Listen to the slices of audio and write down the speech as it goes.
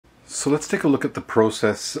So let's take a look at the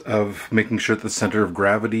process of making sure that the center of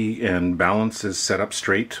gravity and balance is set up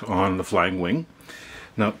straight on the flying wing.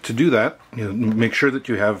 Now, to do that, make sure that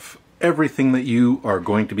you have everything that you are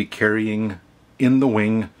going to be carrying in the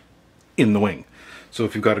wing. So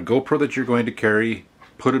if you've got a GoPro that you're going to carry,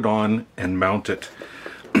 put it on and mount it.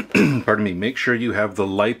 Pardon me, make sure you have the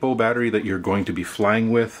LiPo battery that you're going to be flying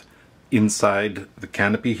with inside the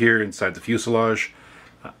canopy here, inside the fuselage,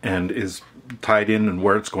 and is tied in and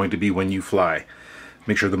where it's going to be when you fly.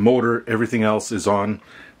 Make sure the motor, everything else is on.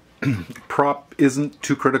 Prop isn't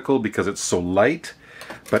too critical because it's so light,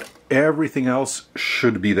 but everything else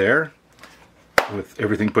should be there with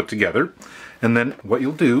everything put together. And then what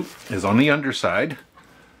you'll do is on the underside,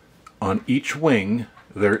 on each wing,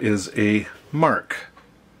 there is a mark.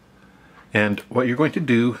 And what you're going to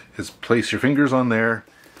do is place your fingers on there,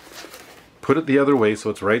 put it the other way so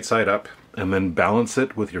it's right side up, and then balance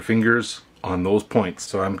it with your fingers on those points.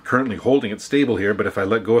 So I'm currently holding it stable here, but if I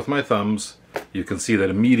let go with my thumbs, you can see that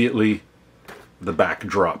immediately the back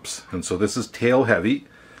drops. And so this is tail heavy,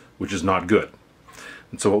 which is not good.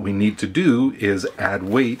 And so what we need to do is add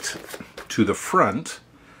weight to the front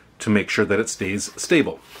to make sure that it stays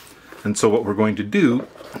stable. And so what we're going to do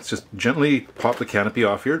is just gently pop the canopy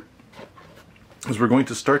off here, is we're going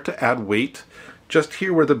to start to add weight just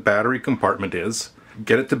here where the battery compartment is,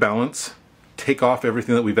 get it to balance, take off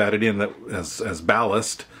everything that we've added in that as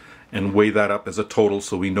ballast, and weigh that up as a total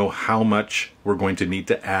so we know how much we're going to need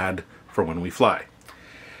to add for when we fly.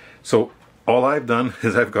 So all I've done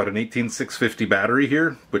is I've got an 18650 battery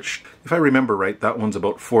here, which, if I remember right, that one's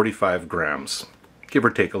about 45 grams, give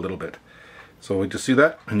or take a little bit. So we just see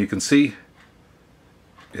that, and you can see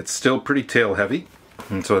it's still pretty tail heavy,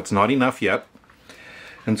 and so it's not enough yet.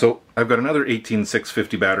 And so I've got another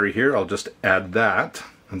 18650 battery here. I'll just add that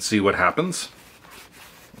and see what happens.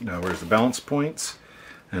 Now where's the balance points?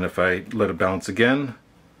 And if I let it balance again,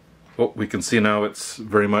 oh, we can see now it's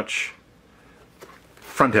very much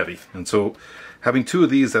front heavy. And so having two of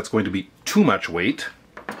these, that's going to be too much weight.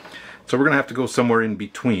 So we're going to have to go somewhere in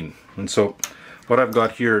between. And so what I've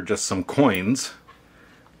got here are just some coins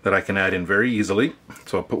that I can add in very easily.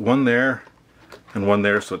 So I'll put one there and one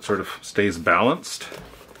there so it sort of stays balanced.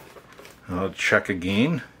 I'll check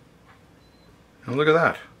again. And look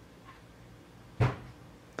at that.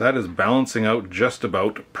 That is balancing out just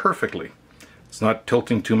about perfectly. It's not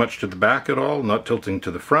tilting too much to the back at all, not tilting to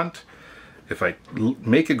the front. If I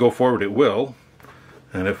make it go forward, it will.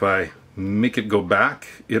 And if I make it go back,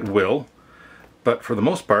 it will. But for the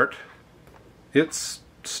most part, it's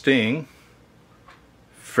staying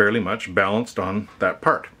fairly much balanced on that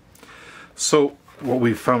part. So what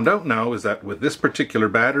we've found out now is that with this particular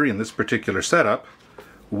battery and this particular setup,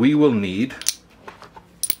 we will need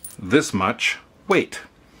this much weight.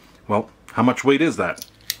 Well, how much weight is that?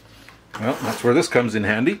 Well, that's where this comes in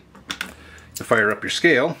handy. You fire up your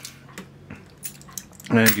scale,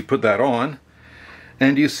 and you put that on,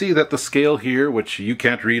 and you see that the scale here, which you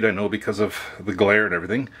can't read, I know, because of the glare and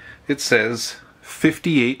everything, it says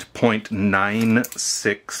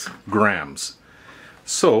 58.96 grams.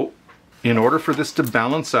 So, in order for this to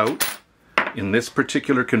balance out in this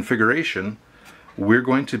particular configuration, we're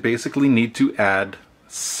going to basically need to add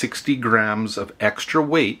 60 grams of extra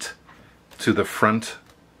weight to the front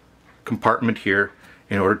compartment here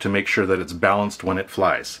in order to make sure that it's balanced when it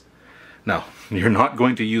flies. Now, you're not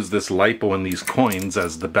going to use this LiPo and these coins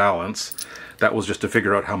as the balance. That was just to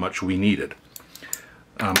figure out how much we needed.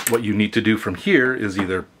 What you need to do from here is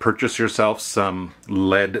either purchase yourself some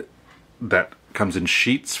lead that comes in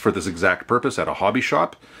sheets for this exact purpose at a hobby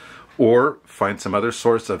shop, or find some other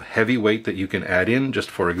source of heavy weight that you can add in. Just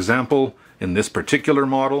for example, in this particular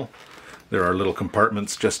model, there are little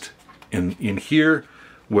compartments just in here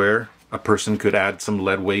where a person could add some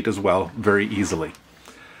lead weight as well very easily.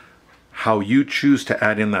 How you choose to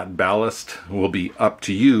add in that ballast will be up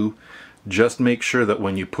to you. Just make sure that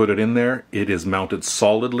when you put it in there, it is mounted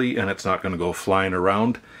solidly and it's not going to go flying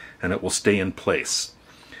around, and it will stay in place.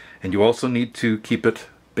 And you also need to keep it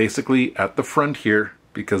basically at the front here,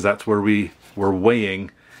 because that's where we were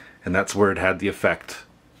weighing, and that's where it had the effect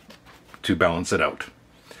to balance it out.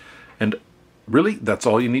 And really, that's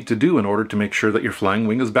all you need to do in order to make sure that your flying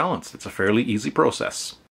wing is balanced. It's a fairly easy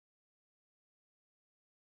process.